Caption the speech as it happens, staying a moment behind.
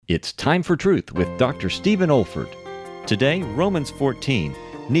It's Time for Truth with Dr. Stephen Olford. Today, Romans 14,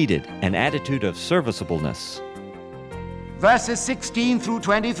 needed an attitude of serviceableness. Verses 16 through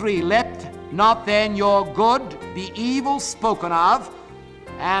 23, let not then your good be evil spoken of.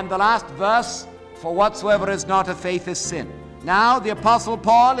 And the last verse, for whatsoever is not of faith is sin. Now, the Apostle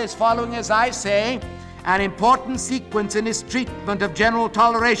Paul is following, as I say, an important sequence in his treatment of general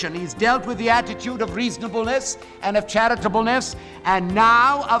toleration. He's dealt with the attitude of reasonableness and of charitableness, and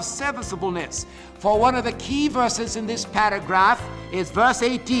now of serviceableness. For one of the key verses in this paragraph is verse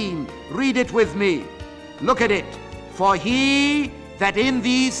 18. Read it with me. Look at it. For he that in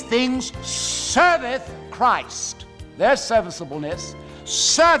these things serveth Christ, there's serviceableness,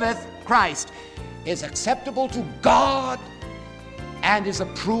 serveth Christ, is acceptable to God and is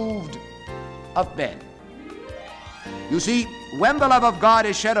approved of men. You see, when the love of God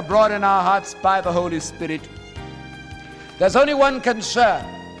is shed abroad in our hearts by the Holy Spirit, there's only one concern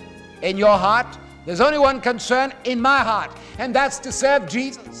in your heart, there's only one concern in my heart, and that's to serve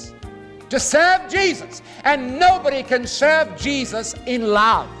Jesus. To serve Jesus. And nobody can serve Jesus in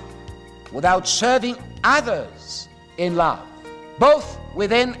love without serving others in love, both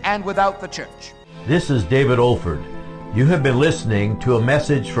within and without the church. This is David Olford. You have been listening to a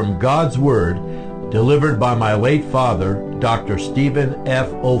message from God's Word delivered by my late father, Dr. Stephen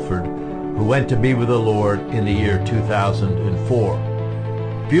F. Olford, who went to be with the Lord in the year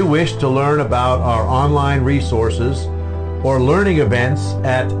 2004. If you wish to learn about our online resources or learning events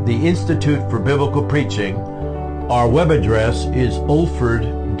at the Institute for Biblical Preaching, our web address is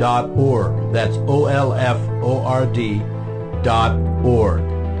olford.org. That's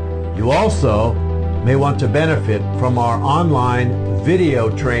olford.org. You also may want to benefit from our online video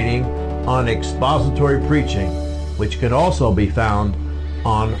training on expository preaching, which can also be found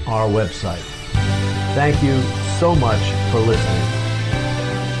on our website. Thank you so much for listening.